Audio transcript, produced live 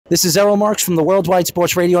This is Errol Marks from the Worldwide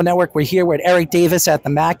Sports Radio Network. We're here with Eric Davis at the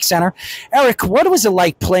Mack Center. Eric, what was it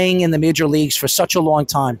like playing in the major leagues for such a long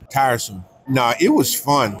time? Tiresome. No, it was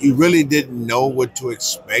fun. You really didn't know what to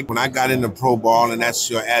expect. When I got into pro ball, and that's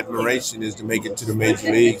your admiration, is to make it to the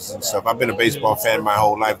major leagues and stuff. I've been a baseball fan my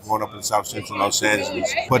whole life, growing up in South Central Los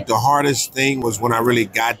Angeles. But the hardest thing was when I really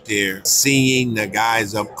got there, seeing the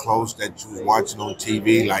guys up close that you were watching on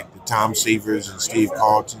TV, like the Tom Seavers and Steve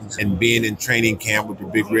Carltons, and being in training camp with the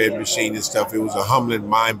Big Red Machine and stuff. It was a humbling,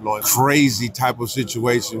 mind-blowing, crazy type of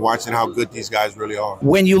situation, watching how good these guys really are.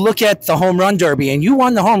 When you look at the home run derby, and you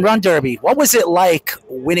won the home run derby, what was it like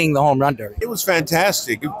winning the home run derby? It was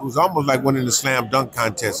fantastic. It was almost like winning the slam dunk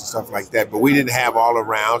contest and stuff like that, but we didn't have all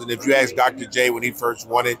around. And if you ask Dr. J when he first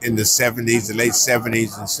won it in the 70s, the late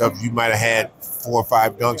 70s and stuff, you might have had 4 or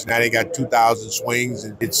 5 dunks. Now they got 2,000 swings,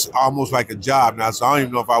 and it's almost like a job now. So I don't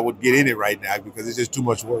even know if I would get in it right now because it's just too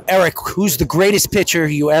much work. Eric, who's the greatest pitcher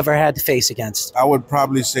you ever had to face against? I would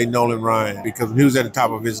probably say Nolan Ryan, because when he was at the top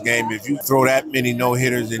of his game, if you throw that many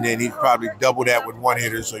no-hitters, and then he'd probably double that with one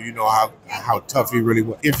hitter, so you know how tough he really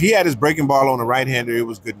was. If he had his breaking ball on the right-hander, it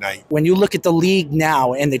was good night. When you look at the league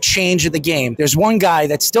now and the change of the game, there's one guy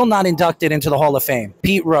that's still not inducted into the Hall of Fame,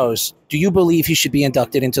 Pete Rose. Do you believe he should be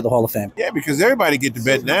inducted into the Hall of Fame? Yeah, because everybody get to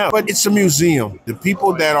bet now. But it's a museum. The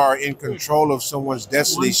people that are in control of someone's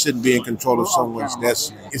destiny shouldn't be in control of someone's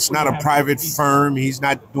destiny. It's not a private firm. He's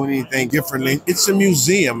not doing anything differently. It's a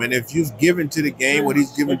museum. And if you've given to the game what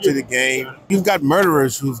he's given to the game, you've got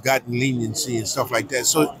murderers who've gotten leniency and stuff like that.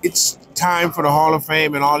 So it's time for the Hall of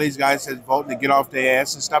Fame and all these guys that's voting to get off their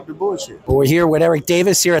ass and stop the bullshit. Well, we're here with Eric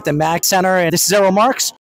Davis here at the Mack Center. And this is Errol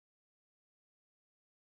Marks